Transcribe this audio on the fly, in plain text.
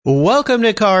Welcome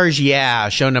to Cars Yeah,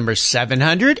 show number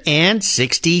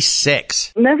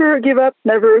 766. Never give up,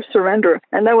 never surrender.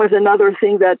 And that was another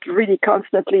thing that really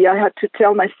constantly I had to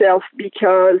tell myself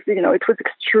because, it was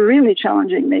extremely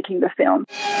challenging making the film.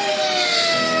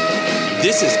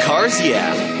 This is Cars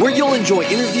Yeah, where you'll enjoy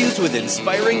interviews with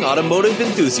inspiring automotive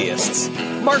enthusiasts.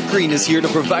 Mark Green is here to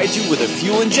provide you with a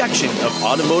fuel injection of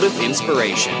automotive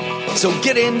inspiration. So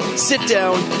get in, sit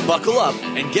down, buckle up,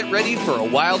 and get ready for a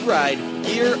wild ride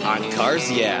here on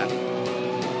Cars Yeah.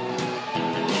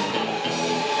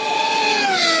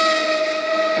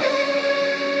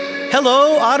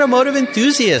 Hello, automotive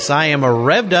enthusiasts. I am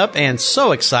revved up and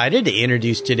so excited to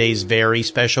introduce today's very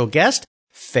special guest,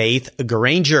 Faith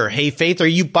Granger. Hey, Faith, are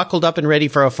you buckled up and ready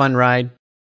for a fun ride?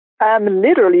 I'm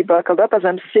literally buckled up as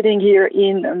I'm sitting here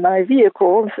in my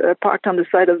vehicle, parked on the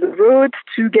side of the road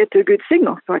to get a good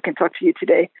signal so I can talk to you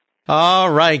today.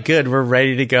 All right, good. We're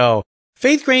ready to go.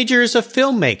 Faith Granger is a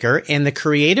filmmaker and the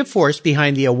creative force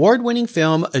behind the award-winning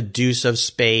film A Deuce of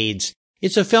Spades.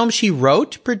 It's a film she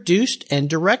wrote, produced, and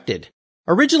directed.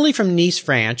 Originally from Nice,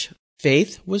 France,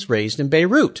 Faith was raised in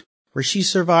Beirut, where she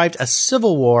survived a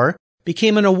civil war,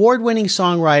 became an award-winning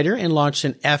songwriter, and launched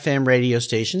an FM radio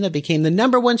station that became the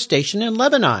 #1 station in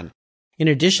Lebanon. In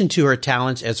addition to her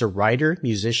talents as a writer,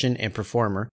 musician, and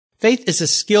performer, Faith is a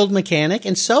skilled mechanic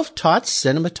and self-taught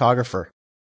cinematographer.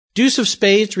 Deuce of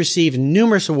Spades received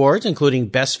numerous awards, including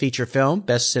Best Feature Film,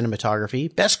 Best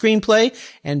Cinematography, Best Screenplay,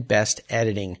 and Best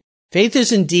Editing. Faith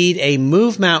is indeed a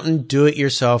move mountain,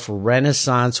 do-it-yourself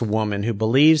Renaissance woman who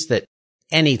believes that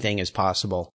anything is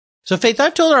possible. So Faith,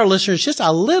 I've told our listeners just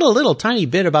a little tiny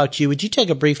bit about you. Would you take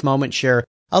a brief moment, share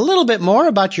a little bit more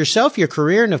about yourself, your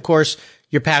career, and of course,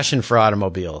 your passion for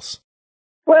automobiles?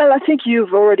 Well, I think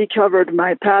you've already covered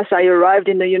my past. I arrived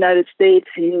in the United States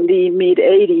in the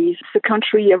mid-'80s. It's a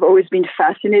country I've always been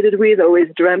fascinated with, always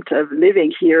dreamt of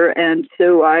living here. And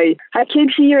so I came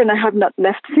here and I have not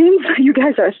left since. You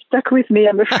guys are stuck with me,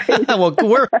 I'm afraid. Well,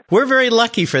 we're very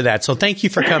lucky for that. So thank you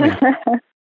for coming.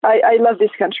 I love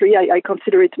this country. I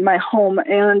consider it my home.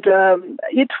 And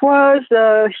it was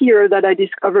here that I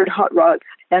discovered hot rods.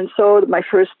 And so my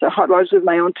first hot rods with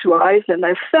my own two eyes, and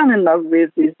I fell in love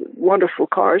with these wonderful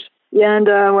cars. And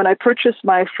when I purchased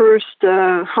my first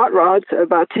hot rods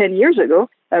about 10 years ago,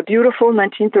 a beautiful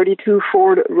 1932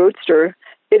 Ford Roadster,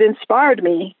 it inspired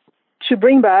me to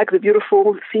bring back the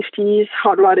beautiful 50s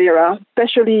hot rod era,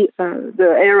 especially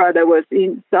the era that was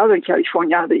in Southern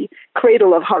California, the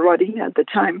cradle of hot rodding at the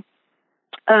time.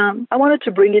 I wanted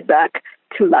to bring it back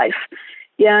to life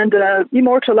and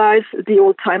immortalize the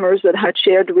old-timers that had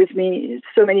shared with me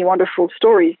so many wonderful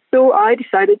stories. So I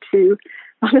decided to,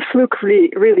 on a fluke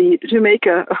really, to make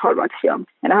a hot rod film.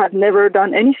 And I had never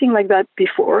done anything like that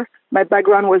before. My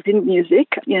background was in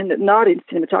music and not in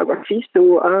cinematography,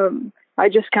 so I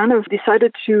just kind of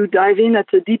decided to dive in at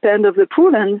the deep end of the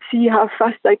pool and see how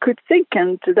fast I could think,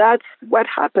 and that's what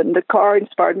happened. The car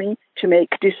inspired me to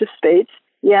make Deuce of Spades,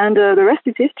 and the rest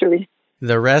is history.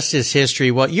 The rest is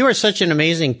history. Well, you are such an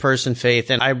amazing person,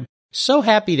 Faith, and I'm so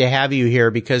happy to have you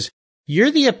here because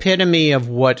you're the epitome of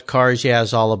what Cars Yeah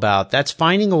is all about. That's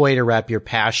finding a way to wrap your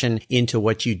passion into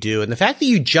what you do. And the fact that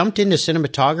you jumped into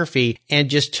cinematography and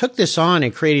just took this on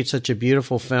and created such a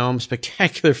beautiful film,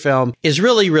 spectacular film, is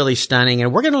really, really stunning.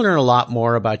 And we're going to learn a lot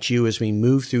more about you as we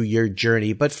move through your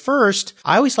journey. But first,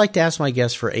 I always like to ask my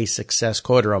guests for a success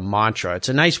quote or a mantra. It's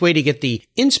a nice way to get the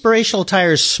inspirational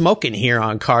tires smoking here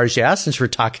on Cars Yeah, since we're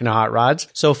talking hot rods.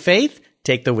 So Faith,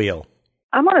 take the wheel.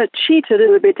 I'm going to cheat a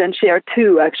little bit and share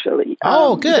two, actually.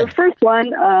 Oh, good.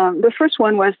 The first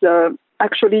one was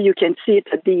actually you can see it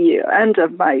at the end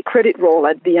of my credit roll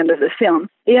at the end of the film,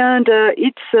 and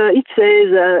it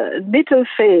says little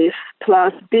faith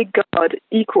plus big God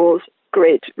equals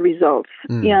great results.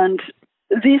 And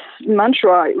this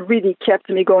mantra really kept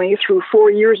me going through 4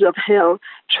 years of hell,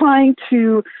 trying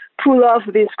to pull off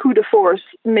this coup de force,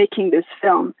 making this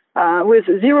film with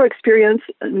zero experience,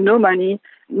 no money,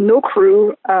 no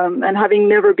crew, and having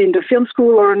never been to film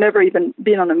school or never even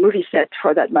been on a movie set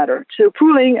for that matter. So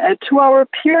pulling a 2-hour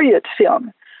period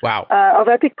film of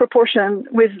epic proportion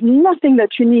with nothing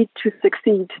that you need to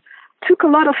succeed took a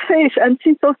lot of faith. And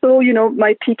since also,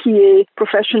 my PKA,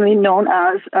 professionally known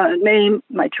as name,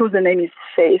 my chosen name is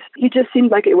Faith, it just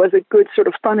seemed like it was a good sort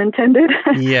of pun intended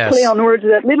play on words.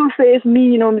 That little faith,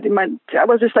 me, I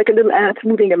was just like a little ant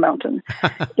moving a mountain.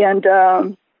 And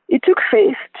it took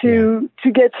faith to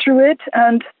get through it,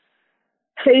 and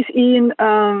faith in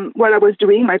what I was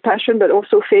doing, my passion, but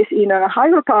also faith in a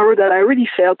higher power that I really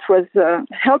felt was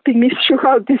helping me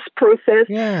throughout this process.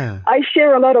 Yeah. I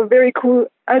share a lot of very cool,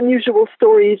 unusual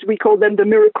stories. We call them the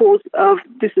miracles of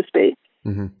Deuce of Spades.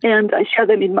 Mm-hmm. And I share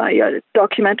them in my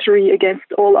documentary, Against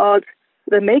All Odds,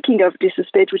 the making of Ace of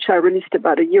Spades, which I released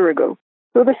about a year ago.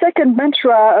 So the second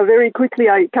mantra, very quickly,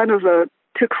 I kind of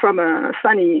took from a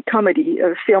funny comedy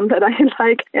film that I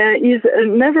like, is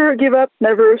never give up,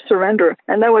 never surrender.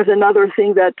 And that was another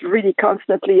thing that really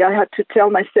constantly I had to tell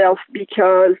myself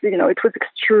because, it was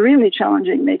extremely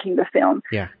challenging making the film.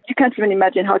 Yeah. You can't even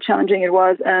imagine how challenging it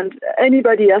was. And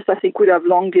anybody else, I think, would have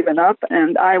long given up.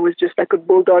 And I was just like a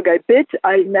bulldog. I bit.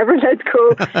 I never let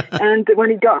go. And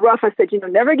when it got rough, I said,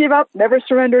 never give up, never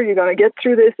surrender. You're going to get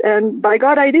through this. And by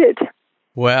God, I did.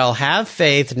 Well, have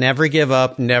faith, never give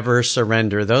up, never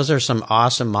surrender. Those are some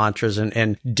awesome mantras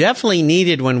and definitely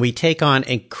needed when we take on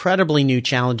incredibly new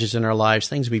challenges in our lives,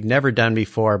 things we've never done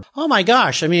before. Oh my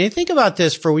gosh. I mean, think about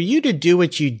this. For you to do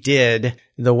what you did,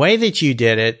 the way that you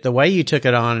did it, the way you took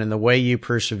it on and the way you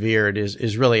persevered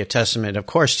is really a testament, of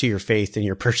course, to your faith and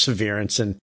your perseverance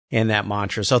and that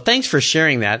mantra. So thanks for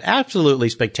sharing that. Absolutely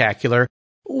spectacular.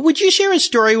 Would you share a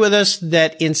story with us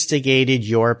that instigated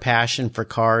your passion for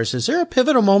cars? Is there a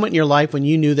pivotal moment in your life when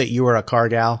you knew that you were a car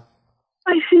gal?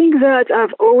 I think that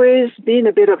I've always been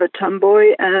a bit of a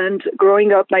tomboy, and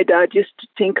growing up, my dad used to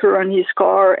tinker on his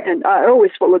car, and I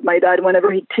always followed my dad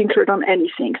whenever he tinkered on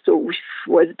anything. So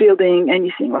he was building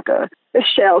anything like a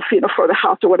shelf, for the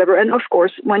house or whatever, and of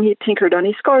course, when he tinkered on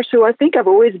his car. So I think I've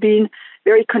always been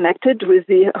very connected with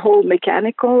the whole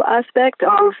mechanical aspect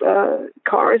of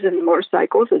cars and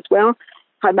motorcycles as well.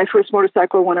 I had my first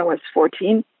motorcycle when I was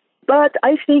 14. But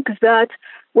I think that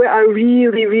where I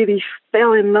really, really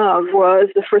fell in love was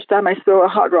the first time I saw a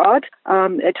hot rod.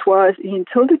 It was in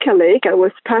Toluca Lake. I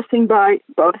was passing by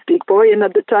Bob's Big Boy, and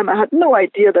at the time I had no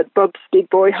idea that Bob's Big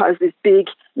Boy has this big,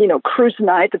 cruise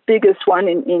night, the biggest one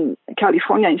in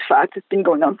California, in fact. It's been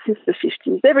going on since the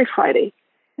 50s, every Friday.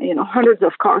 Hundreds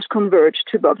of cars converged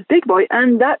to Bob's Big Boy.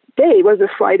 And that day was a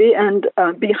Friday, and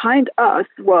behind us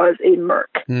was a Merc.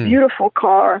 Beautiful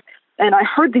car. And I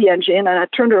heard the engine, and I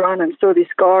turned around and saw this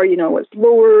car, was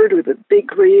lowered with a big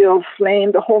grill,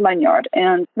 flame, the whole 9 yards.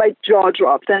 And my jaw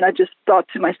dropped, and I just thought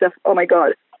to myself, oh, my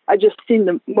God, I just seen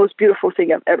the most beautiful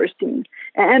thing I've ever seen.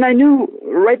 And I knew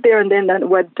right there and then that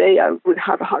one day I would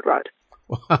have a hot rod.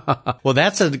 Well,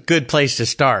 that's a good place to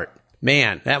start.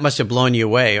 Man, that must have blown you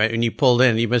away. When you pulled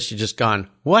in, you must have just gone,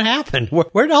 what happened?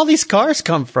 Where did all these cars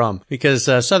come from? Because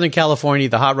Southern California,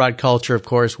 the hot rod culture, of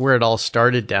course, where it all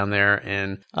started down there.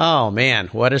 And, oh, man,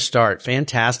 what a start.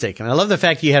 Fantastic. And I love the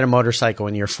fact you had a motorcycle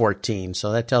when you're 14.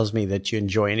 So that tells me that you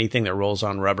enjoy anything that rolls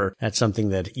on rubber. That's something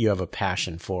that you have a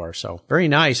passion for. So very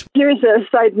nice. Here's a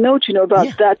side note,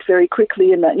 about that very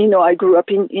quickly. And, I grew up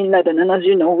in Lebanon, as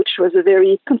you know, which was a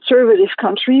very conservative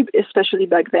country, especially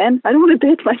back then. I don't want to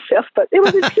date myself, but it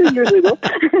was a few years ago.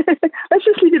 Let's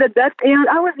just leave it at that. And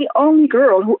I was the only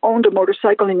girl who owned a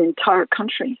motorcycle in the entire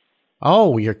country.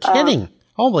 Oh, you're kidding.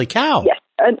 Holy cow. Yes.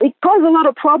 And it caused a lot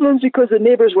of problems because the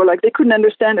neighbors were like, they couldn't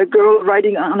understand a girl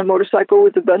riding on a motorcycle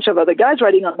with a bunch of other guys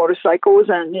riding on motorcycles.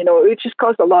 And, it just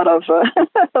caused a lot of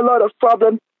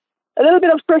problems. A little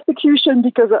bit of persecution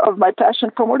because of my passion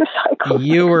for motorcycles.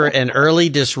 You were an early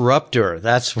disruptor.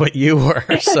 That's what you were.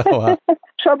 So,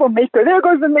 troublemaker. There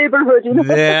goes the neighborhood.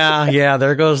 Yeah.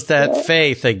 There goes that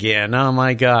faith again. Oh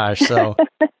my gosh. So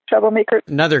troublemaker.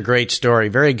 Another great story.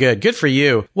 Very good. Good for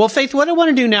you. Well, Faith, what I want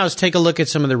to do now is take a look at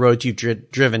some of the roads you've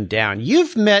driven down.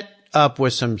 You've met up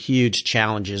with some huge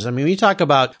challenges. I mean, we talk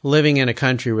about living in a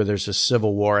country where there's a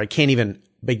civil war. I can't even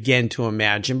begin to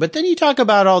imagine. But then you talk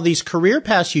about all these career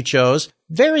paths you chose,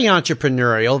 very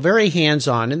entrepreneurial, very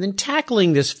hands-on, and then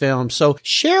tackling this film. So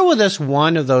share with us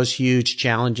one of those huge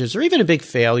challenges or even a big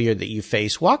failure that you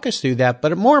faced. Walk us through that.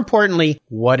 But more importantly,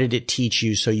 what did it teach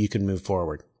you so you can move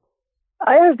forward?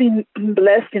 I have been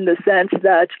blessed in the sense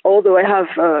that although I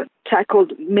have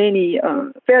tackled many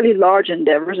fairly large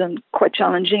endeavors and quite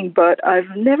challenging, but I've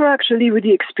never actually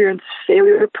really experienced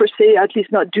failure per se, at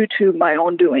least not due to my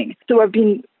own doing. So I've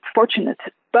been fortunate.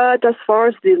 But as far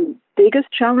as the biggest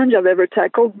challenge I've ever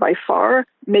tackled by far,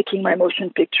 making my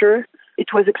motion picture, it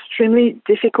was extremely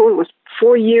difficult. It was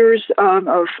 4 years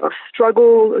of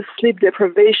struggle, sleep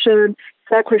deprivation,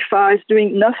 sacrifice,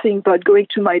 doing nothing but going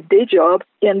to my day job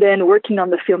and then working on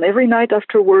the film every night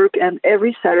after work and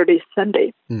every Saturday,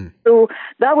 Sunday. So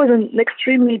that was an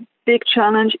extremely big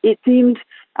challenge. It seemed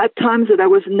at times that I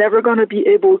was never going to be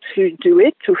able to do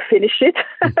it, to finish it.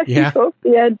 Yeah.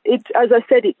 And it, as I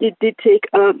said, it did take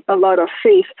a lot of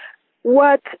faith.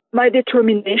 What my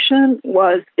determination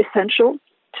was essential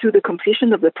to the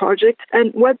completion of the project.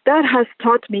 And what that has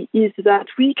taught me is that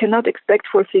we cannot expect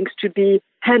for things to be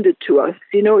handed to us.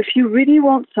 You know, if you really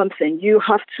want something, you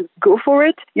have to go for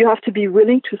it. You have to be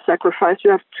willing to sacrifice.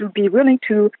 You have to be willing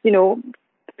to,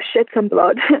 shed some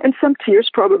blood and some tears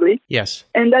probably. Yes.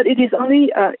 And that it is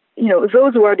only,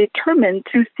 those who are determined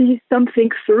to see something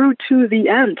through to the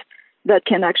end that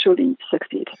can actually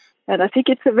succeed. And I think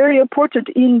it's very important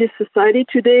in this society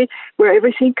today where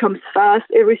everything comes fast,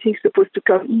 everything's supposed to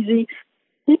come easy.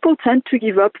 People tend to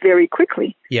give up very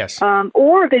quickly. Yes.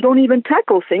 Or they don't even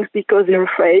tackle things because they're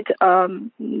afraid.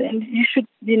 And you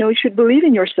should believe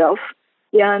in yourself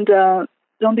and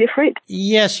don't be afraid.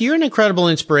 Yes, you're an incredible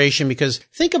inspiration because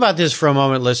think about this for a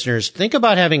moment, listeners. Think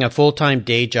about having a full-time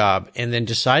day job and then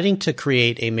deciding to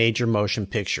create a major motion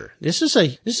picture. This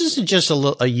isn't just a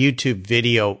YouTube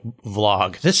video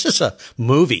vlog. This is a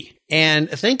movie. And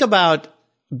think about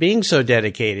being so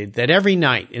dedicated that every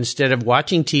night, instead of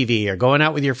watching TV or going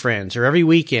out with your friends, or every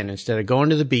weekend, instead of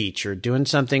going to the beach or doing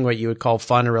something what you would call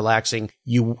fun or relaxing,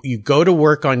 you go to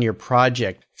work on your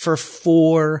project for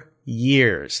 4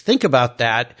 years. Think about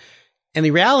that. And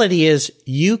the reality is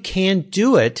you can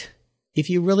do it if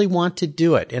you really want to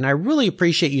do it. And I really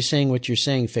appreciate you saying what you're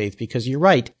saying, Faith, because you're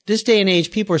right. This day and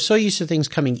age, people are so used to things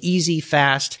coming easy,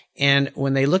 fast. And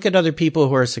when they look at other people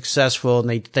who are successful and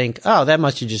they think, oh, that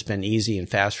must have just been easy and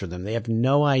fast for them, they have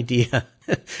no idea.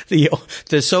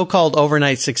 The so-called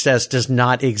overnight success does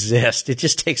not exist. It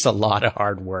just takes a lot of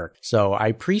hard work. So I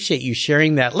appreciate you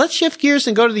sharing that. Let's shift gears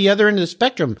and go to the other end of the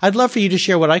spectrum. I'd love for you to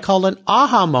share what I call an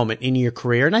aha moment in your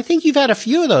career. And I think you've had a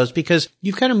few of those because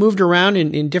you've kind of moved around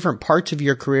in different parts of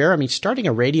your career. I mean, starting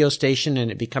a radio station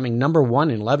and it becoming number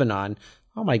one in Lebanon.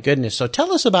 Oh my goodness. So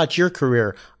tell us about your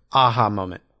career aha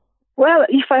moment. Well,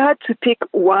 if I had to pick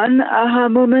one aha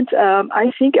moment,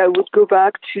 I think I would go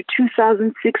back to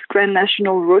 2006 Grand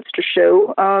National Roadster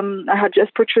Show. I had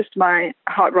just purchased my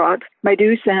hot rod, my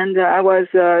Deuce, and I was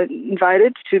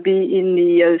invited to be in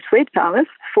the Suede Palace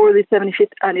for the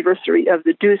 75th anniversary of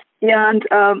the Deuce. And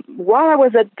while I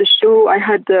was at the show, I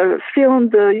had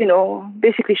filmed,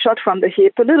 basically shot from the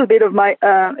hip, a little bit of my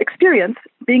experience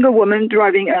being a woman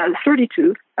driving a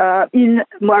 32 in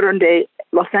modern-day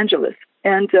Los Angeles.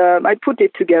 And I put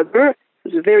it together.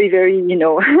 It was very, very,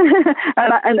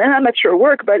 an amateur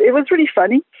work, but it was really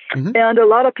funny. Mm-hmm. And a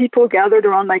lot of people gathered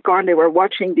around my car and they were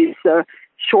watching this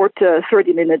short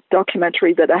 30-minute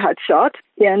documentary that I had shot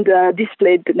and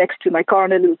displayed next to my car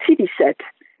on a little TV set.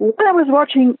 When I was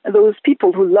watching those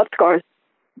people who loved cars,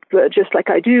 just like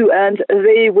I do, and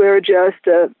they were just,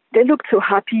 they looked so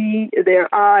happy, their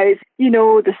eyes,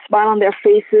 the smile on their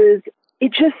faces.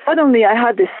 It just suddenly, I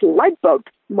had this light bulb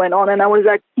went on and I was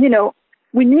like,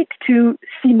 we need to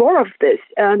see more of this.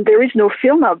 And there is no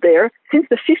film out there. Since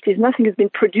the 50s, nothing has been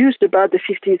produced about the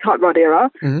 50s hot rod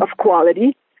era of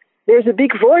quality. There's a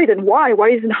big void. And why? Why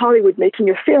isn't Hollywood making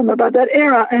a film about that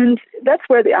era? And that's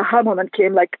where the aha moment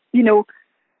came. Like,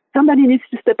 somebody needs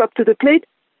to step up to the plate.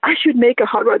 I should make a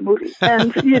hot rod movie.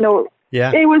 And,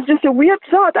 yeah. It was just a weird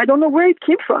thought. I don't know where it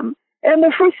came from. And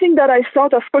the first thing that I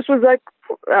thought, of course, was like,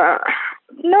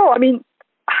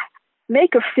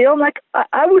 make a film, like,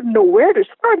 I wouldn't know where to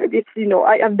start. It's,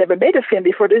 I've never made a film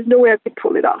before. There's no way I could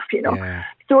pull it off, Yeah.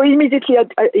 So immediately,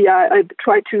 I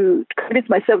tried to convince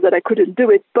myself that I couldn't do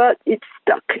it, but it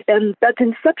stuck. And that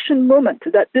inception moment,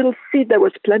 that little seed that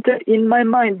was planted in my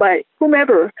mind by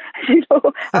whomever,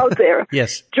 out there,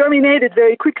 yes, germinated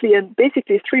very quickly. And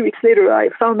basically 3 weeks later, I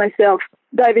found myself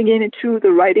diving into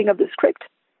the writing of the script.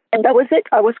 And that was it.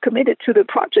 I was committed to the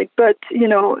project. But,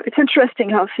 it's interesting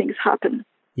how things happen.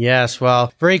 Yes,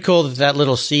 well, very cool that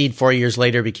little seed 4 years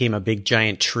later became a big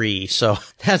giant tree. So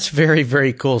that's very,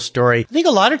 very cool story. I think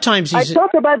a lot of times I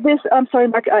talk about this. I'm sorry,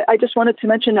 Mark. I just wanted to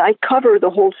mention I cover the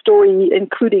whole story,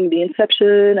 including the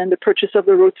inception and the purchase of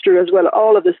the Roadster as well,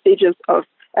 all of the stages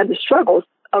and the struggles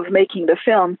of making the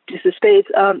film, Deuce of Spades,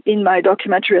 in my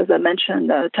documentary, as I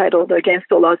mentioned, titled Against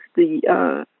All Odds,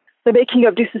 the making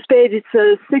of Deuce of Spades. It's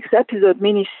a 6-episode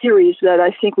mini-series that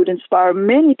I think would inspire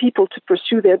many people to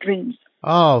pursue their dreams.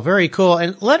 Oh, very cool.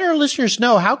 And let our listeners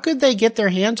know, how could they get their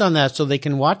hands on that so they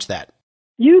can watch that?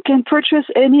 You can purchase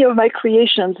any of my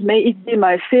creations, may it be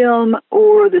my film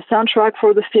or the soundtrack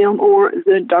for the film or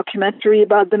the documentary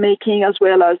about the making, as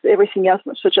well as everything else,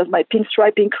 such as my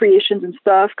pinstriping creations and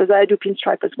stuff, because I do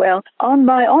pinstripe as well, on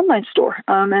my online store.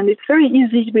 And it's very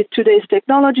easy with today's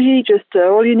technology. Just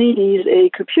all you need is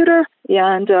a computer,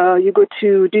 and you go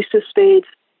to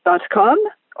deuceofspades.com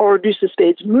or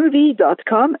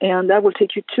deuceofspadesmovie.com, and that will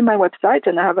take you to my website,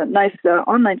 and I have a nice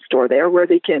online store there where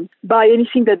they can buy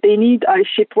anything that they need. I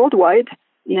ship worldwide,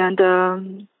 and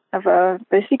I've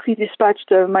basically dispatched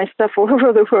my stuff all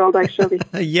over the world, actually.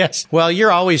 Yes. Well,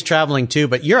 you're always traveling, too,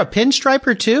 but you're a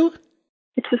pinstriper, too?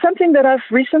 It's something that I've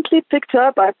recently picked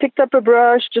up. I picked up a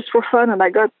brush just for fun, and I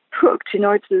got hooked.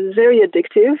 It's very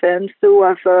addictive, and so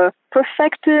I've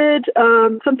perfected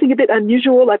something a bit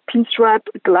unusual like pinstripe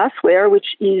glassware, which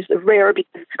is rare because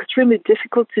it's extremely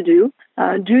difficult to do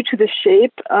due to the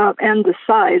shape and the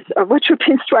size of what you're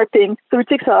pinstriping. So it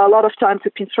takes a lot of time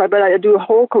to pinstripe, but I do a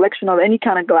whole collection of any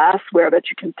kind of glassware that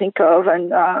you can think of.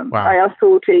 And I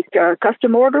also take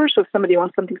custom orders. So if somebody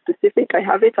wants something specific, I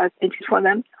have it. I paint it for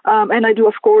them. And I do,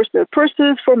 of course, the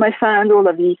purses for my fans. All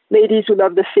of the ladies who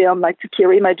love the film like to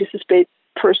carry my Deuce of Spades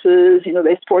purses.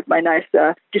 They sport my nice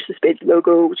Deuce of Spades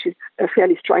logo, which is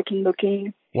fairly striking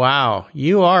looking. Wow,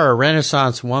 you are a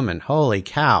Renaissance woman. Holy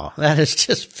cow. That is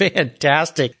just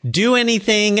fantastic. Do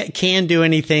anything, can do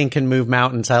anything, can move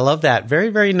mountains. I love that. Very,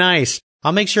 very nice.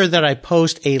 I'll make sure that I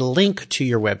post a link to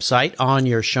your website on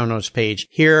your show notes page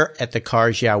here at the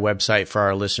Cars Yeah website for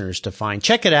our listeners to find.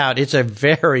 Check it out. It's a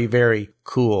very, very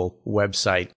cool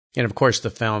website. And of course, the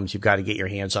films, you've got to get your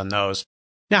hands on those.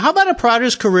 Now, how about a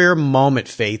proudest career moment,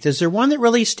 Faith? Is there one that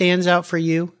really stands out for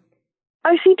you?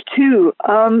 I think two.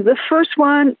 The first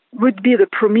one would be the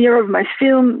premiere of my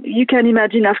film. You can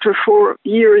imagine after 4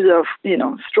 years of,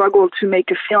 struggle to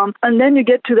make a film. And then you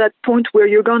get to that point where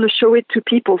you're going to show it to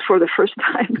people for the first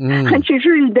time. And you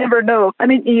really never know. I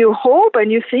mean, you hope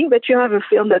and you think that you have a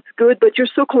film that's good, but you're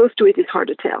so close to it, it's hard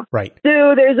to tell. Right.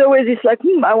 So there's always this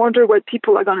I wonder what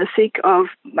people are going to think of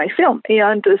my film.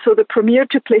 And so the premiere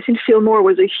took place in Fillmore,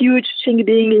 was a huge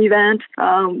Ching-Bing event.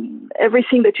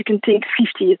 Everything that you can think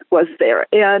 50s was there.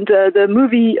 And the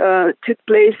movie took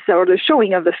place, or the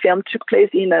showing of the film took place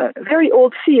in a very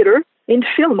old theater in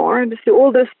Fillmore. It's the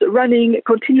oldest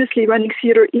continuously running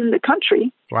theater in the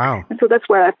country. Wow. And so that's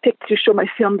where I picked to show my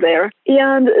film there.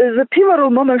 And the pivotal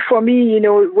moment for me,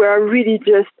 where I really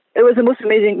it was the most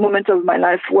amazing moment of my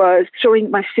life, was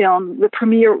showing my film, the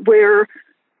premiere, where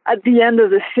at the end of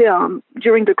the film,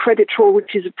 during the credit roll,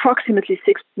 which is approximately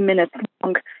 6 minutes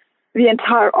long, the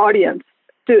entire audience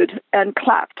stood and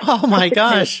clapped. Oh my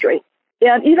gosh. Straight.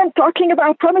 And even talking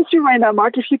about, I promise you right now,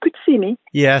 Mark, if you could see me,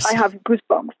 yes, I have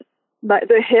goosebumps.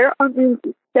 The hair on me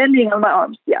standing on my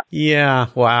arms. Yeah. Yeah.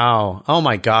 Wow. Oh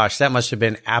my gosh. That must have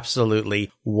been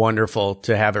absolutely wonderful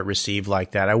to have it received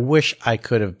like that. I wish I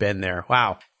could have been there.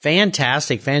 Wow.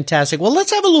 Fantastic. Fantastic. Well,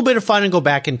 let's have a little bit of fun and go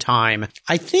back in time.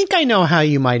 I think I know how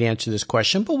you might answer this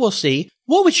question, but we'll see.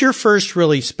 What was your first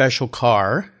really special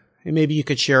car? And maybe you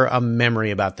could share a memory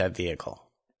about that vehicle.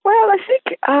 Well, I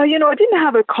think, I didn't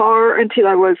have a car until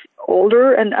I was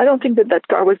older, and I don't think that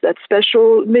car was that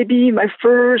special. Maybe my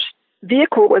first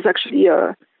vehicle was actually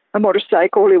a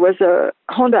motorcycle. It was a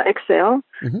Honda XL,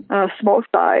 small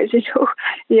size,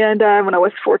 And when I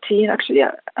was 14, actually,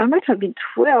 I might have been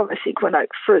 12, I think, when I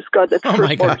first got that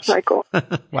first motorcycle.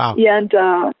 Wow. And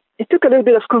it took a little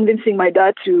bit of convincing my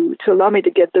dad to allow me to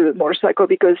get the motorcycle,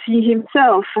 because he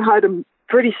himself had a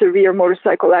pretty severe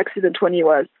motorcycle accident when he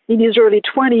was in his early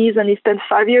 20s, and he spent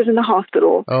 5 years in the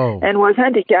hospital and was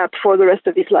handicapped for the rest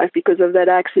of his life because of that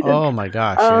accident. Oh my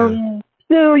gosh. So,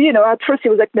 at first he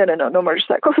was like, no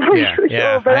motorcycles.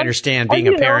 Yeah, I understand being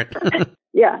a parent.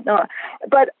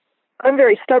 But I'm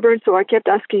very stubborn, so I kept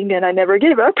asking and I never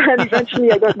gave up, and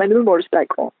eventually I got my new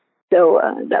motorcycle. So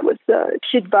that was a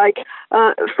kid bike.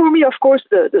 For me, of course,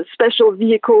 the special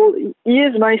vehicle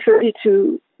is my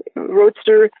 32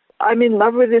 Roadster. I'm in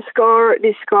love with this car.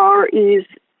 This car is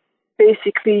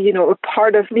basically, a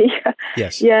part of me.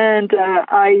 Yes. And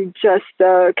I just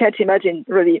can't imagine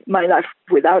really my life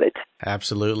without it.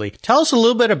 Absolutely. Tell us a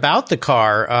little bit about the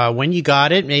car, when you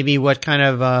got it, maybe what kind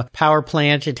of power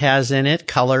plant it has in it,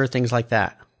 color, things like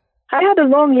that. I had a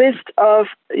long list of,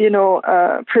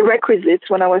 prerequisites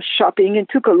when I was shopping. It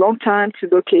took a long time to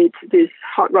locate this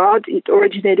hot rod. It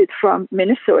originated from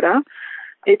Minnesota.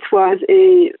 It was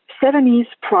a 70s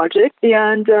project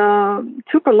and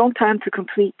took a long time to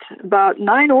complete. About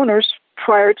 9 owners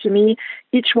prior to me,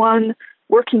 each one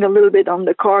working a little bit on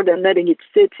the car and letting it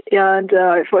sit. And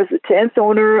it was the 10th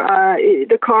owner.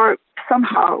 The car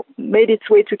somehow made its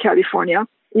way to California.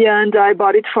 And I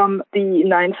bought it from the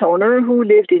 9th owner who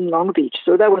lived in Long Beach.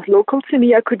 So that was local to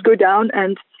me. I could go down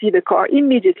and see the car,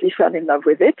 immediately fell in love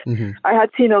with it. Mm-hmm. I had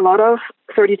seen a lot of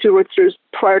 32 Roadsters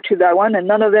prior to that one, and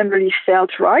none of them really felt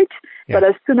right. Yeah. But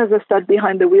as soon as I sat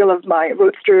behind the wheel of my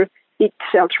Roadster, it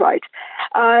felt right.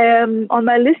 On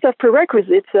my list of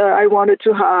prerequisites, I wanted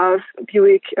to have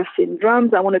Buick thin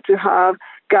drums. I wanted to have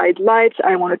guide lights.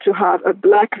 I wanted to have a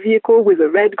black vehicle with a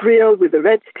red grille, with the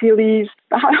red steel leaves.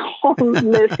 I had a whole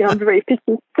list. I'm very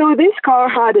picky. So this car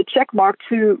had a check mark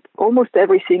to almost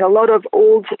everything. A lot of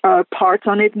old parts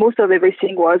on it. Most of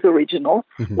everything was original.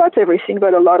 Mm-hmm. Not everything,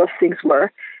 but a lot of things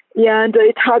were. And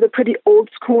it had a pretty old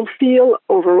school feel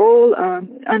overall.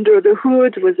 Under the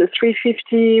hood was a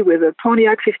 350 with a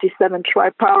Pontiac 57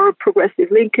 tri-power progressive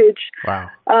linkage. Wow.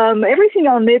 Everything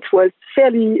on it was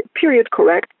fairly period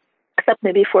correct, except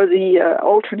maybe for the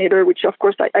alternator, which of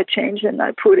course I changed, and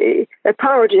I put a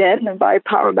power gen by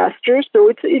Power Master. So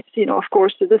it's of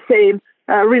course the same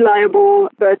reliable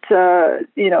but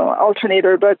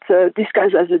alternator, but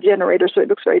disguised as a generator, so it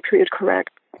looks very period correct.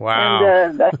 Wow.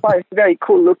 And that's why it's very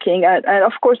cool looking. And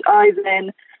of course, I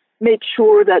then made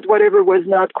sure that whatever was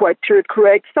not quite period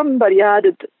correct, somebody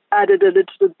added a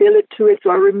little billet to it, so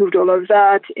I removed all of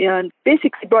that and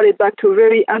basically brought it back to a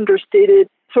very understated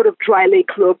sort of dry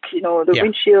lake look. The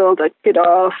windshield I took it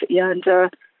off and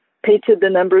painted the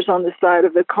numbers on the side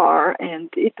of the car, and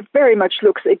it very much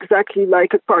looks exactly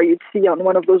like a car you'd see on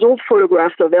one of those old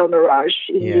photographs of El Mirage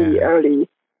in the early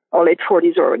or late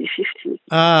 40s or early 50s.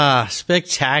 Ah,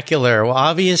 spectacular. Well,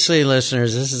 obviously,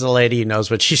 listeners, this is a lady who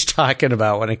knows what she's talking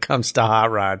about when it comes to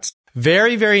hot rods.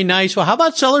 Very, very nice. Well, how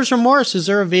about seller's remorse? Is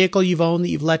there a vehicle you've owned that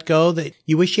you've let go that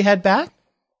you wish you had back?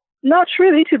 Not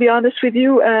really, to be honest with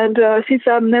you. And since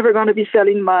I'm never going to be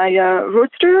selling my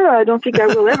Roadster, I don't think I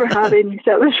will ever have any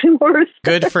seller's remorse.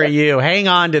 Good for you. Hang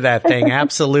on to that thing.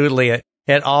 Absolutely.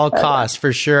 At all costs,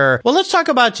 for sure. Well, let's talk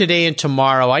about today and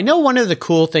tomorrow. I know one of the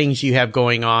cool things you have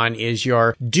going on is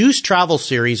your Deuce Travel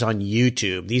series on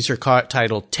YouTube. These are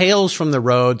titled Tales from the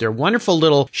Road. They're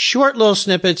wonderful short little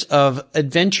snippets of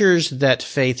adventures that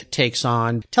Faith takes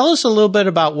on. Tell us a little bit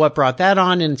about what brought that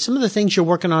on and some of the things you're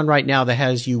working on right now that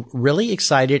has you really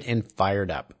excited and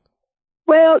fired up.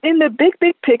 Well, in the big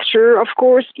picture, of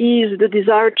course, is the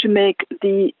desire to make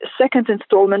the second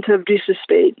installment of Deuce of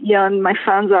Spades. Yeah, and my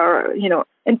fans are,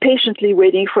 impatiently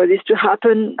waiting for this to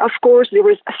happen. Of course, there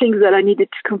were things that I needed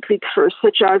to complete first,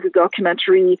 such as the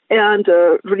documentary and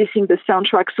releasing the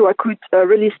soundtrack so I could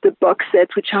release the box set,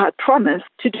 which I had promised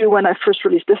to do when I first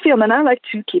released the film, and I like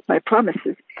to keep my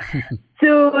promises.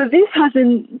 So this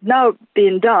hasn't now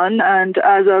been done, and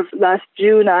as of last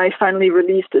June, I finally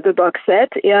released the box set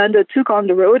and took on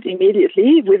the road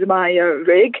immediately with my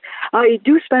rig. I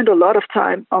do spend a lot of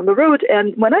time on the road,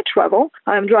 and when I travel,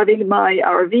 I'm driving my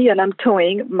RV and I'm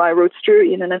towing my Roadster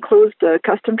in an enclosed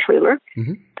custom trailer.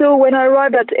 Mm-hmm. So when I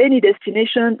arrive at any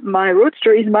destination, my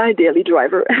Roadster is my daily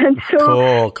driver. And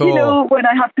so, cool. When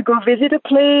I have to go visit a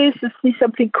place, see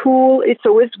something cool, it's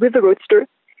always with the Roadster.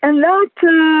 And that,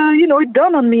 it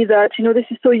dawned on me that, this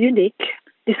is so unique.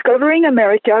 Discovering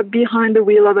America behind the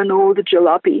wheel of an old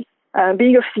jalopy.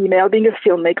 Being a female, being a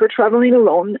filmmaker, traveling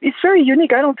alone, it's very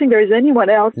unique. I don't think there is anyone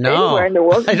else anywhere in the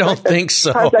world. I don't think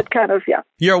so. Has that kind of,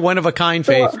 You're one of a kind,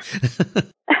 Faith.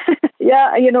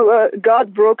 Yeah,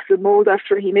 God broke the mold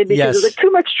after he made me because of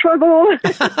too much trouble.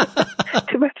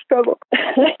 Too much trouble.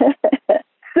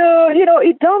 So,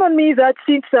 it dawned on me that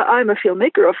since I'm a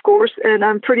filmmaker, of course, and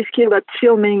I'm pretty skilled at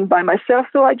filming by myself,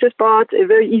 so I just bought a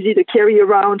very easy to carry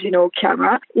around,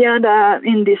 camera. And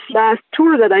in this last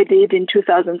tour that I did in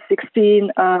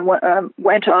 2016,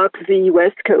 went up the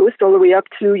West Coast, all the way up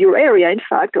to your area, in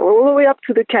fact, all the way up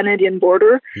to the Canadian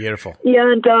border. Beautiful.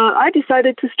 And I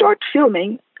decided to start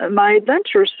filming my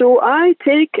adventure. So I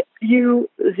take you,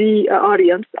 the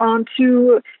audience,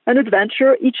 onto an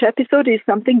adventure. Each episode is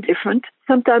something different.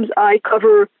 Sometimes I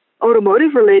cover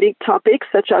automotive-related topics,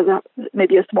 such as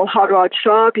maybe a small hot rod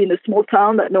shop in a small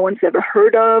town that no one's ever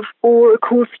heard of, or a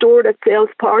cool store that sells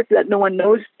parts that no one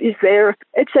knows is there,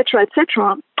 etc.,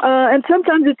 etc. And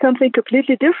sometimes it's something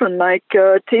completely different, like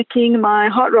taking my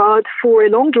hot rod for a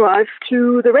long drive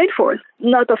to the rainforest.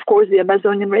 Not, of course, the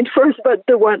Amazonian rainforest, but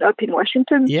the one up in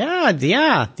Washington. Yeah,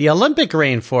 the Olympic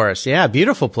rainforest. Yeah,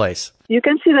 beautiful place. You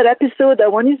can see that episode.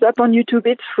 That one is up on YouTube.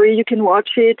 It's free. You can watch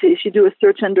it. If you do a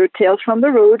search under Tales from the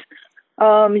Road,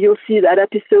 you'll see that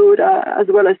episode as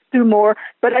well as two more.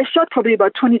 But I shot probably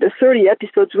about 20 to 30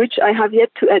 episodes, which I have yet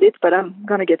to edit, but I'm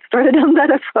going to get started on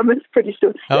that, I promise, pretty soon.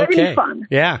 Okay. They're really fun.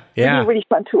 Yeah. Really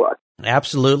fun to watch.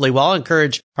 Absolutely. Well, I'll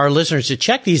encourage our listeners to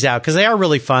check these out because they are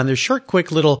really fun. They're short,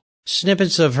 quick little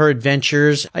snippets of her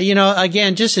adventures.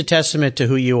 Again, just a testament to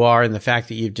who you are and the fact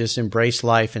that you've just embraced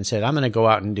life and said, I'm going to go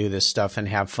out and do this stuff and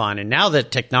have fun. And now that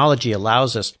technology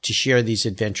allows us to share these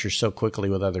adventures so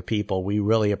quickly with other people, we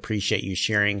really appreciate you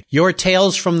sharing your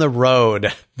Tales from the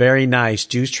Road. Very nice.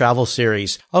 Deuce Travel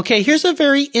Series. Okay, here's a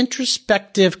very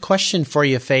introspective question for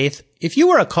you, Faith. If you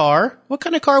were a car, what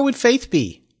kind of car would Faith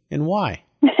be and why?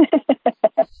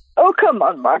 Oh, come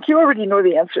on, Mark. You already know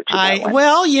the answer to that one.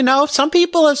 Well, some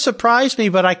people have surprised me,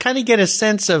 but I kind of get a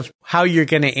sense of how you're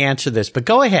going to answer this. But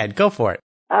go ahead. Go for it.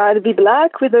 It'd be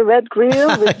black with a red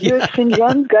grill with US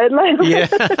Finjon guidelines. Yeah.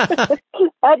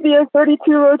 I'd be a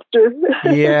 32 Roadster.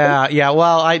 Yeah.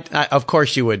 Well, I of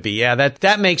course you would be. Yeah,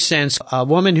 that makes sense. A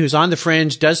woman who's on the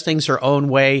fringe, does things her own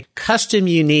way, custom,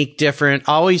 unique, different,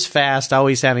 always fast,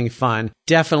 always having fun.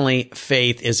 Definitely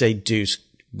Faith is a Deuce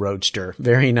Roadster.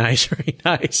 Very nice, very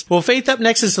nice. Well, Faith, up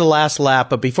next is the last lap,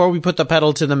 but before we put the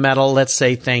pedal to the metal, let's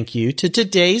say thank you to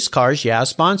today's Cars Yeah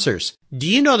sponsors. Do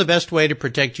you know the best way to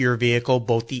protect your vehicle,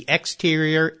 both the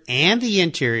exterior and the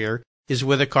interior, is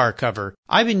with a car cover?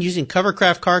 I've been using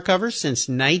Covercraft car covers since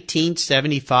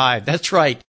 1975. That's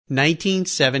right,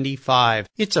 1975.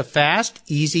 It's a fast,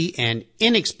 easy, and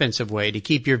inexpensive way to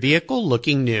keep your vehicle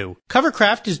looking new.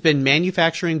 Covercraft has been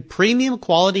manufacturing premium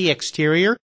quality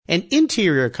exterior and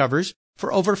interior covers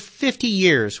for over 50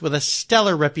 years with a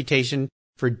stellar reputation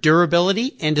for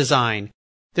durability and design.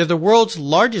 They're the world's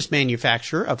largest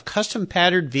manufacturer of custom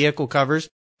patterned vehicle covers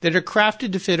that are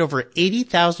crafted to fit over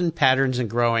 80,000 patterns and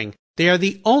growing. They are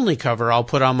the only cover I'll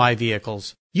put on my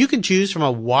vehicles. You can choose from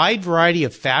a wide variety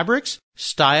of fabrics,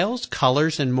 styles,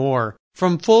 colors, and more.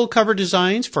 From full cover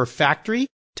designs for factory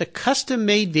to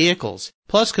custom-made vehicles,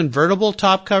 plus convertible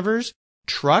top covers,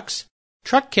 trucks,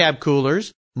 truck cab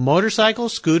coolers,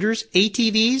 motorcycles, scooters,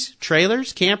 ATVs,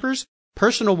 trailers, campers,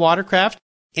 personal watercraft,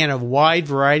 and a wide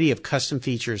variety of custom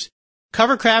features.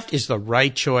 Covercraft is the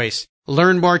right choice.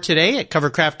 Learn more today at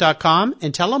covercraft.com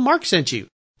and tell them Mark sent you.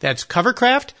 That's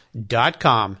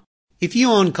covercraft.com. If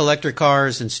you own collector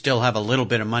cars and still have a little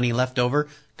bit of money left over,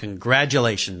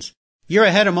 congratulations. You're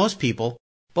ahead of most people.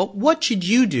 But what should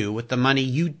you do with the money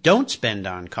you don't spend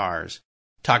on cars?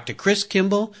 Talk to Chris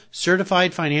Kimball,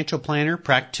 certified financial planner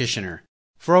practitioner.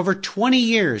 For over 20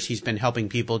 years, he's been helping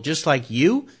people just like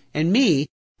you and me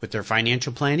with their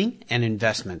financial planning and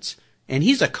investments. And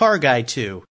he's a car guy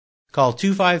too. Call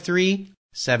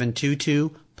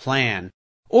 253-722-PLAN.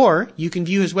 Or you can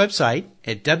view his website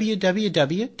at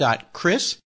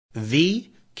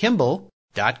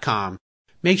www.chrisvkimball.com.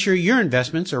 Make sure your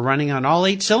investments are running on all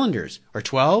 8 cylinders, or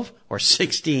 12, or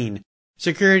 16.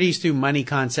 Securities through Money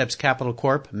Concepts Capital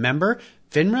Corp. Member,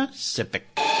 FINRA SIPC.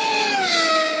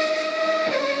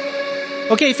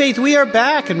 Okay, Faith, we are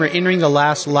back and we're entering the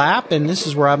last lap, and this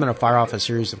is where I'm going to fire off a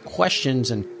series of questions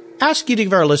and ask you to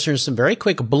give our listeners some very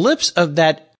quick blips of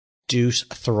that Deuce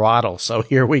throttle. So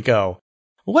here we go.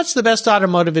 What's the best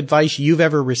automotive advice you've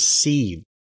ever received?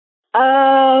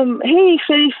 Hey,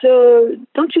 Faith,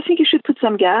 don't you think you should put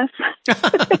some gas?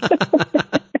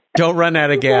 Don't run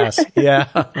out of gas. Yeah.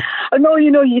 No,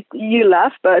 you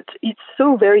laugh, but it's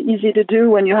so very easy to do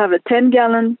when you have a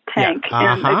 10-gallon tank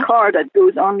and a car that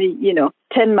goes only,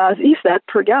 10 miles, if that,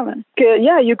 per gallon.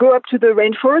 You go up to the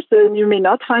rainforest and you may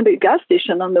not find a gas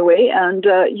station on the way, and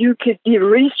you could be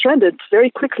really stranded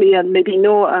very quickly and maybe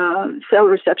no cell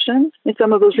reception in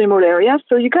some of those remote areas.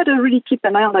 So you got to really keep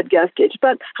an eye on that gas gauge.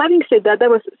 But having said that, that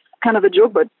was kind of a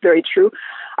joke, but very true.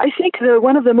 I think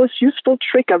one of the most useful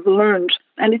trick I've learned,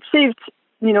 and it saved,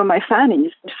 my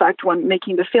fannies, in fact, when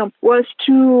making the film, was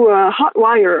to hot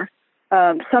wire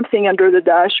something under the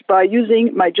dash by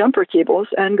using my jumper cables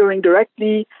and going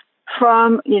directly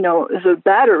from, the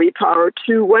battery power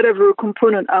to whatever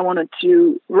component I wanted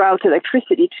to route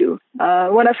electricity to.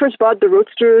 When I first bought the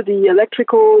Roadster, the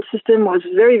electrical system was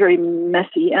very, very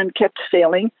messy and kept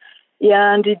failing.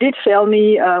 And it did fail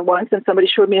me once, and somebody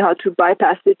showed me how to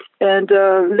bypass it. And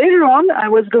later on, I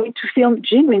was going to film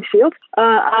Gene Winfield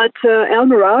at El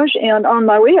Mirage, and on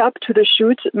my way up to the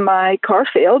shoot, my car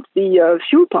failed. The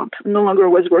fuel pump no longer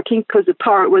was working because the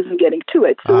power wasn't getting to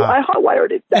it. So I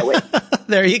hot-wired it that way.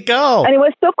 There you go. And it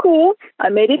was so cool. I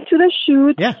made it to the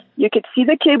shoot. Yeah. You could see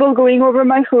the cable going over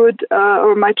my hood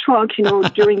or my trunk,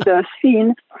 during the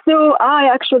scene. So I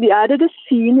actually added a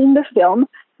scene in the film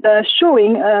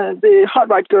showing the hot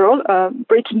rod girl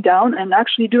breaking down and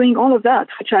actually doing all of that,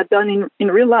 which I'd done in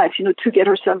real life, to get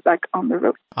herself back on the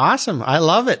road. Awesome. I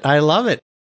love it. I love it.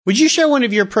 Would you share one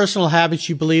of your personal habits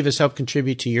you believe has helped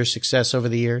contribute to your success over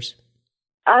the years?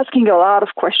 Asking a lot of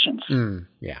questions.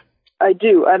 Yeah. I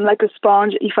do. I'm like a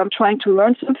sponge. If I'm trying to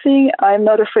learn something, I'm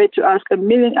not afraid to ask a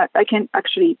million. I can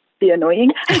actually be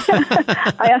annoying.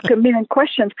 I ask a million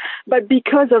questions. But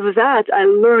because of that, I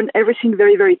learn everything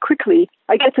very, very quickly.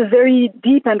 I get a very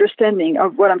deep understanding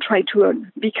of what I'm trying to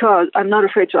learn because I'm not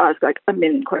afraid to ask like a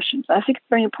million questions. I think it's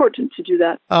very important to do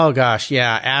that. Oh, gosh.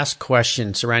 Yeah. Ask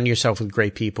questions. Surround yourself with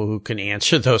great people who can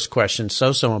answer those questions.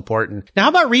 So important. Now, how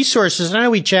about resources? I know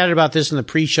we chatted about this in the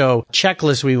pre-show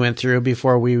checklist we went through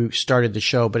before we started the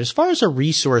show. But as far as a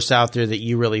resource out there that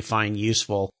you really find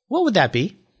useful, what would that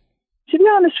be? To be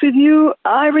honest with you,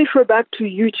 I refer back to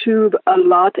YouTube a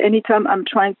lot anytime I'm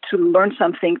trying to learn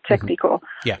something technical.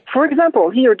 Mm-hmm. Yeah. For example,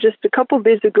 here just a couple of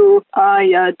days ago,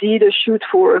 I did a shoot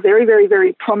for a very, very,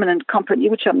 very prominent company,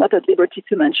 which I'm not at liberty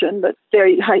to mention, but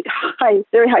very high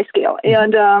scale.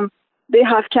 Mm-hmm. And they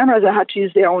have cameras. I had to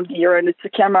use their own gear, and it's a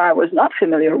camera I was not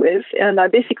familiar with. And I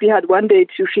basically had one day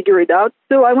to figure it out.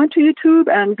 So I went to YouTube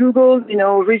and Googled,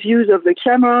 reviews of the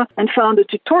camera and found a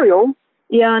tutorial.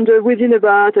 And within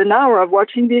about an hour of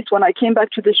watching this, when I came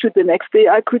back to the shoot the next day,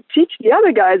 I could teach the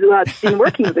other guys who had been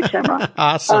working with the camera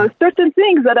Awesome. Certain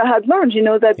things that I had learned,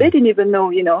 that they didn't even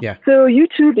know, Yeah. So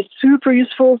YouTube is super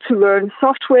useful to learn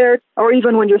software, or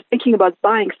even when you're thinking about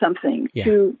buying something,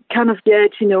 to kind of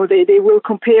get, they will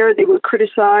compare, they will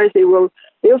criticize,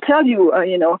 they'll tell you,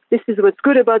 this is what's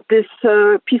good about this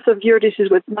piece of gear, this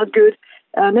is what's not good.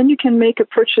 And then you can make a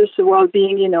purchase while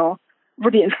being,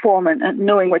 really informed and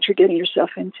knowing what you're getting yourself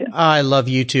into. I love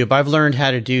YouTube. I've learned how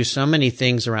to do so many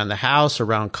things around the house,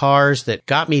 around cars, that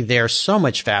got me there so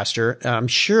much faster. I'm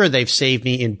sure they've saved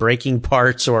me in breaking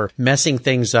parts or messing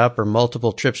things up or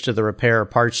multiple trips to the repair or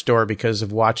parts store because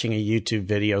of watching a YouTube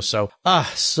video. So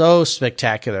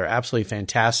spectacular. Absolutely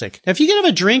fantastic. Now, if you could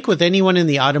have a drink with anyone in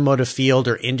the automotive field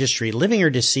or industry, living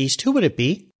or deceased, who would it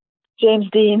be? James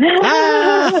Dean.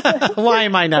 Why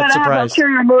am I not surprised? I have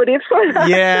ulterior motive.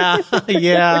 Yeah.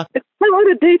 I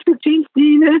want a date with James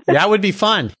Dean. That would be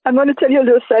fun. I'm going to tell you a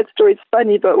little side story. It's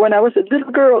funny, but when I was a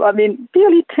little girl,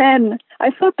 barely 10, I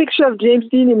saw a picture of James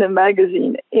Dean in a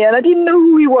magazine, and I didn't know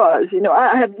who he was.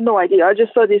 I had no idea. I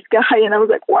just saw this guy, and I was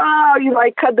like, wow,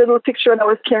 I cut the little picture, and I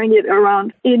was carrying it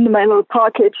around in my little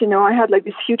pocket. I had like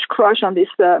this huge crush on this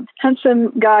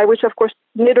handsome guy, which, of course,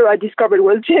 later I discovered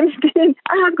was James Dean.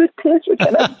 I have good taste, what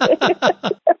can I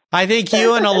say? I think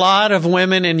you and a lot of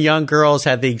women and young girls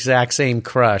had the exact same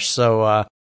crush. So,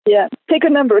 yeah, take a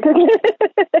number.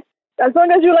 As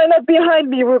long as you line up behind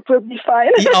me, we'll be fine.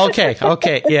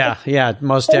 Okay. Yeah,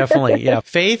 most definitely. Yeah.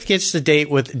 Faith gets the date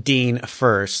with Dean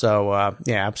first. So,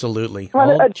 yeah, absolutely.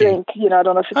 Well, a drink, I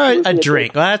don't know if it's a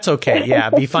drink. Well, that's okay. Yeah,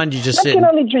 it'd be fun to just sit. I can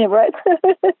only dream, right?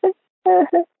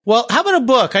 Well, how about a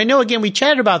book? I know, again, we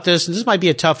chatted about this, and this might be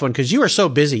a tough one because you are so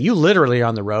busy. You literally are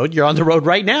on the road. You're on the road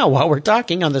right now while we're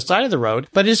talking on the side of the road.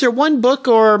 But is there one book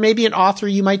or maybe an author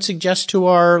you might suggest to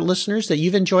our listeners that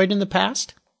you've enjoyed in the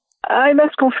past? I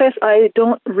must confess I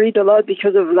don't read a lot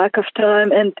because of lack of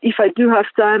time. And if I do have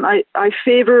time, I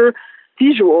favor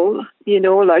visual,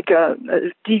 like a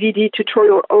DVD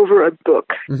tutorial over a book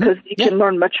because you can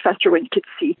learn much faster when you can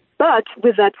see. But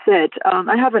with that said,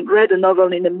 I haven't read a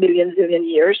novel in a million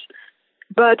years.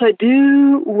 But I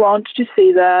do want to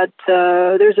say that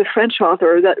there's a French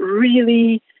author that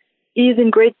really is in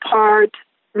great part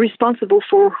responsible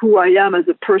for who I am as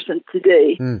a person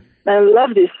today. I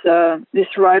love this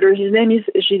writer. His name is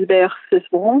Gilbert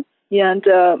Cesbron, and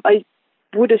I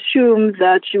would assume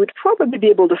that you would probably be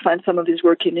able to find some of his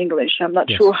work in English. I'm not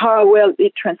sure how well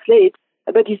it translates,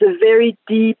 but he's a very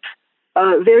deep,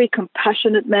 very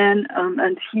compassionate man,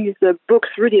 and his books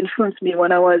really influenced me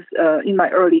when I was in my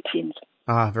early teens.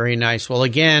 Very nice. Well,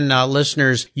 again,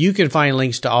 listeners, you can find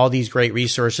links to all these great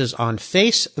resources on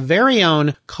Faith's very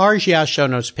own Cars Yeah show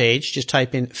notes page. Just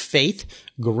type in Faith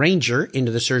Granger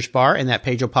into the search bar, and that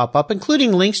page will pop up,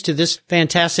 including links to this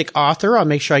fantastic author. I'll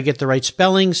make sure I get the right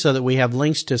spelling so that we have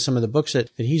links to some of the books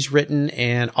that he's written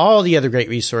and all the other great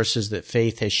resources that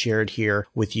Faith has shared here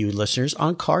with you listeners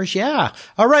on Cars Yeah.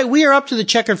 All right, we are up to the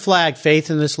checkered flag, Faith,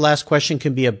 and this last question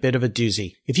can be a bit of a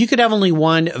doozy. If you could have only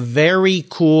one very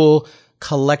cool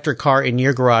collector car in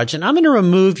your garage, and I'm going to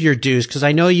remove your dues because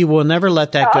I know you will never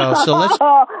let that go. So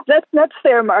that's not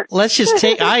fair, Mark. Let's just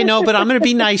I know, but I'm going to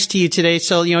be nice to you today.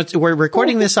 So, we're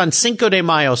recording this on Cinco de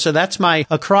Mayo. So that's my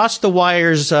across the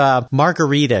wires,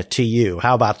 margarita to you.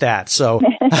 How about that? So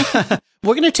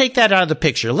we're going to take that out of the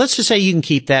picture. Let's just say you can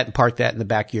keep that and park that in the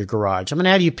back of your garage. I'm going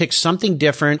to have you pick something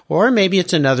different, or maybe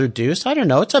it's another deuce. I don't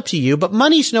know. It's up to you, but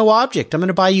money's no object. I'm going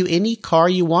to buy you any car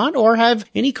you want or have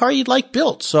any car you'd like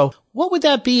built. So what would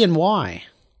that be and why?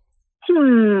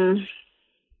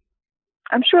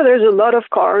 I'm sure there's a lot of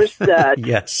cars that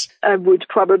yes. I would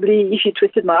probably, if you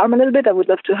twisted my arm a little bit, I would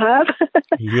love to have.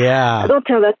 Yeah. Don't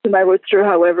tell that to my roadster,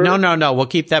 however. No. We'll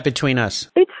keep that between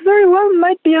us. It very well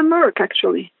might be a Merc,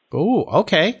 actually. Oh,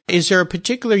 okay. Is there a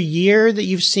particular year that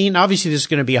you've seen? Obviously, this is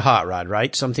going to be a hot rod,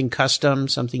 right? Something custom,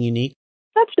 something unique?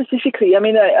 Not specifically. I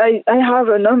mean, I have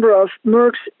a number of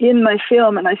Mercs in my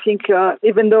film, and I think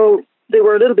even though they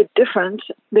were a little bit different,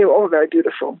 they were all very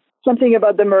beautiful. Something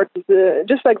about the Merc is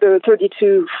just like the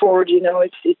 32 Ford,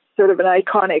 it's sort of an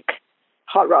iconic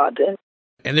hot rod.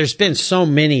 And there's been so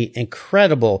many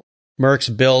incredible Merc's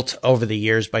built over the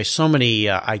years by so many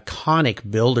iconic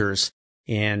builders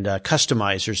and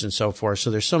customizers and so forth.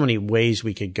 So there's so many ways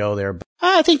we could go there. But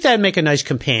I think that'd make a nice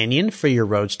companion for your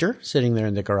Roadster sitting there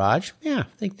in the garage. Yeah,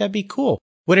 I think that'd be cool.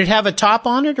 Would it have a top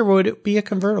on it, or would it be a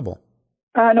convertible?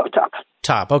 No, top.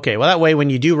 Top. Okay. Well, that way when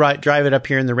you do drive it up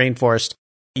here in the rainforest,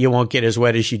 you won't get as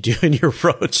wet as you do in your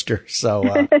Roadster.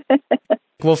 So,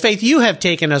 well, Faith, you have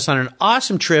taken us on an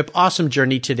awesome trip, awesome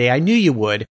journey today. I knew you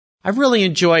would. I've really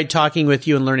enjoyed talking with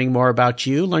you and learning more about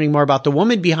you, learning more about the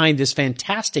woman behind this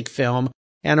fantastic film.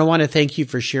 And I want to thank you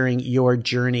for sharing your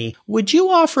journey. Would you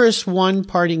offer us one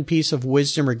parting piece of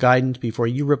wisdom or guidance before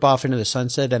you rip off into the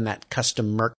sunset and that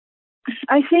custom Merc?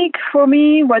 I think for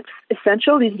me, what's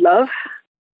essential is love.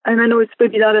 And I know it's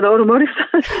maybe not an automotive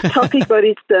topic, but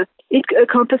it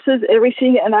encompasses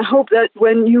everything. And I hope that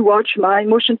when you watch my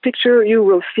motion picture, you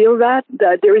will feel that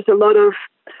there is a lot of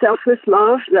selfless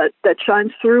love that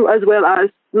shines through, as well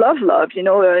as love. You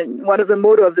know, one of the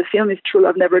motto of the film is true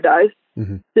love never dies.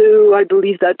 Mm-hmm. So I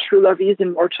believe that true love is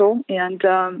immortal. And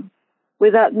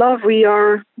with that love, we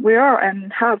are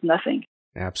and have nothing.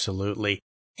 Absolutely.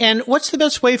 And what's the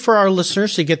best way for our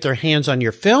listeners to get their hands on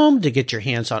your film, to get your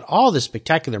hands on all the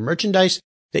spectacular merchandise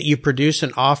that you produce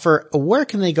and offer? Where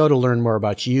can they go to learn more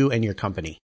about you and your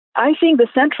company? I think the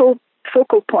central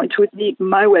focal point would be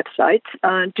my website,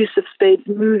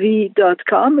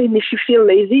 deuceofspadesmovie.com. And if you feel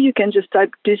lazy, you can just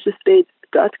type deuceofspades.com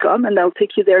and that'll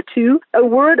take you there too. A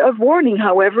word of warning,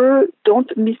 however,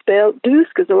 don't misspell deuce,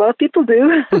 because a lot of people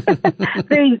do.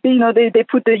 They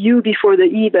put the U before the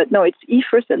E, but no, it's E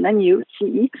first and then U,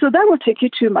 C-E. So that will take you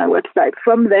to my website.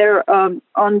 From there, on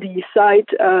the site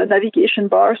navigation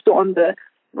bar, so on the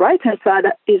right-hand side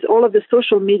is all of the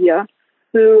social media.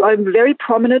 So I'm very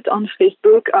prominent on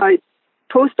Facebook. I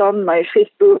post on my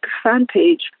Facebook fan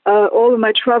page all of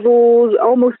my travels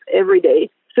almost every day.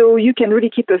 So you can really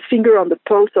keep a finger on the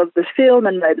pulse of the film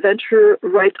and my adventure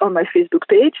right on my Facebook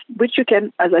page, which you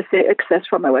can, as I say, access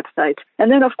from my website. And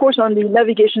then, of course, on the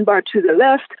navigation bar to the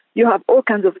left, you have all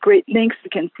kinds of great links. You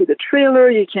can see the trailer,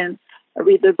 you can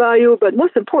read the bio, but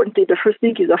most importantly, the first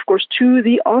link is, of course, to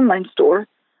the online store,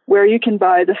 where you can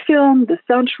buy the film, the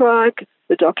soundtrack,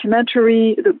 the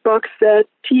documentary, the box set,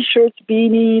 T-shirts,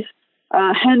 beanies,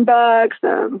 handbags,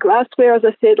 glassware, as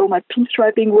I said, all my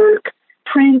pinstriping work,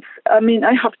 prints. I mean,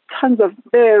 I have tons of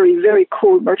very, very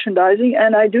cool merchandising,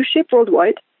 and I do ship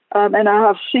worldwide. And I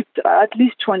have shipped at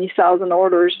least 20,000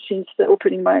 orders since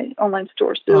opening my online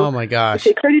store. So oh my gosh!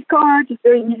 It's a credit card. It's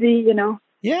very easy, you know.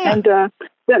 Yeah. And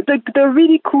the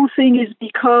really cool thing is,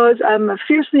 because I'm a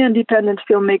fiercely independent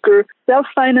filmmaker,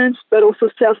 self-financed but also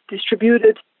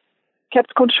self-distributed,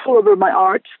 kept control over my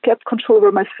art, kept control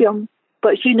over my film.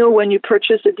 But you know, when you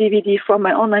purchase a DVD from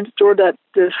my online store, that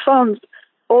the funds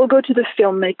all go to the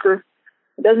filmmaker.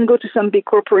 It doesn't go to some big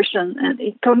corporation, and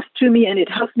it comes to me and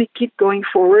it helps me keep going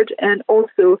forward and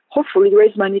also hopefully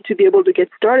raise money to be able to get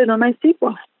started on my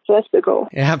sequel. So that's the goal.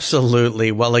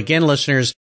 Absolutely. Well, again,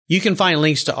 listeners, you can find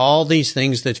links to all these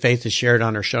things that Faith has shared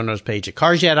on her show notes page at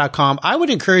carsyeah.com. I would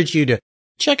encourage you to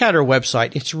check out her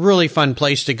website. It's a really fun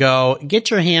place to go. Get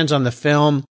your hands on the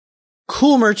film.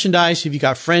 Cool merchandise. If you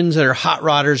got friends that are hot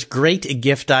rodders, great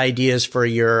gift ideas for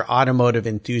your automotive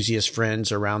enthusiast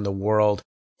friends around the world.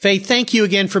 Faith, thank you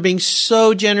again for being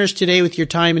so generous today with your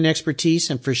time and expertise,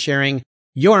 and for sharing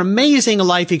your amazing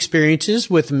life experiences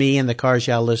with me and the Cars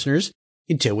Yeah listeners.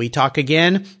 Until we talk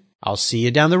again, I'll see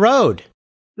you down the road.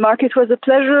 Mark, it was a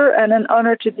pleasure and an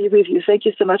honor to be with you. Thank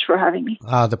you so much for having me.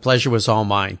 The pleasure was all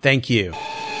mine. Thank you.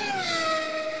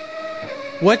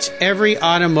 What's every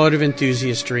automotive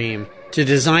enthusiast's dream? To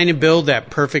design and build that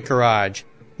perfect garage.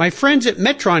 My friends at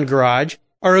Metron Garage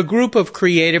are a group of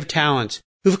creative talents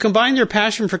who've combined their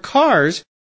passion for cars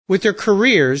with their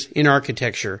careers in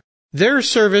architecture. Their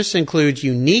service includes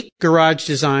unique garage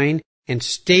design and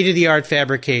state-of-the-art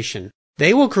fabrication.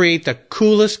 They will create the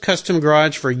coolest custom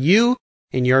garage for you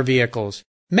and your vehicles.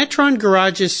 Metron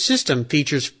Garage's system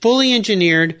features fully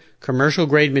engineered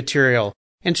commercial-grade material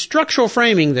and structural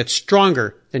framing that's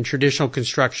stronger than traditional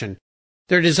construction.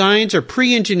 Their designs are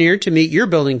pre-engineered to meet your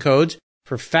building codes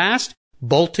for fast,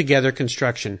 bolt-together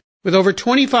construction. With over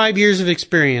 25 years of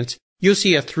experience, you'll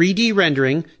see a 3D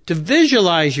rendering to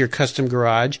visualize your custom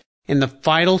garage, and the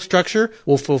final structure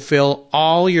will fulfill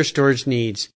all your storage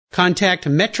needs. Contact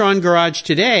Metron Garage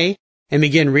today and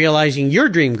begin realizing your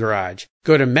dream garage.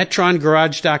 Go to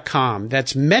metrongarage.com.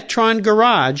 That's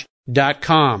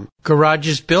metrongarage.com. Garage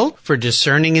is built for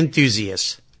discerning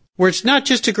enthusiasts, where it's not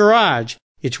just a garage,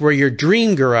 it's where your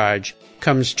dream garage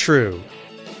comes true.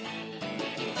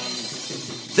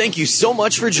 Thank you so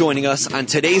much for joining us on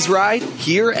today's ride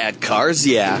here at Cars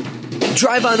Yeah.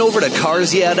 Drive on over to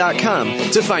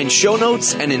carsyeah.com to find show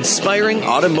notes and inspiring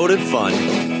automotive fun.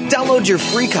 Download your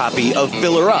free copy of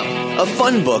Filler Up, a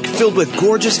fun book filled with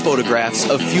gorgeous photographs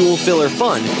of fuel filler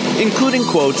fun, including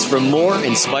quotes from more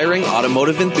inspiring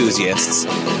automotive enthusiasts.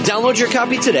 Download your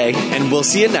copy today, and we'll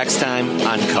see you next time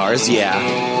on Cars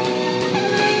Yeah!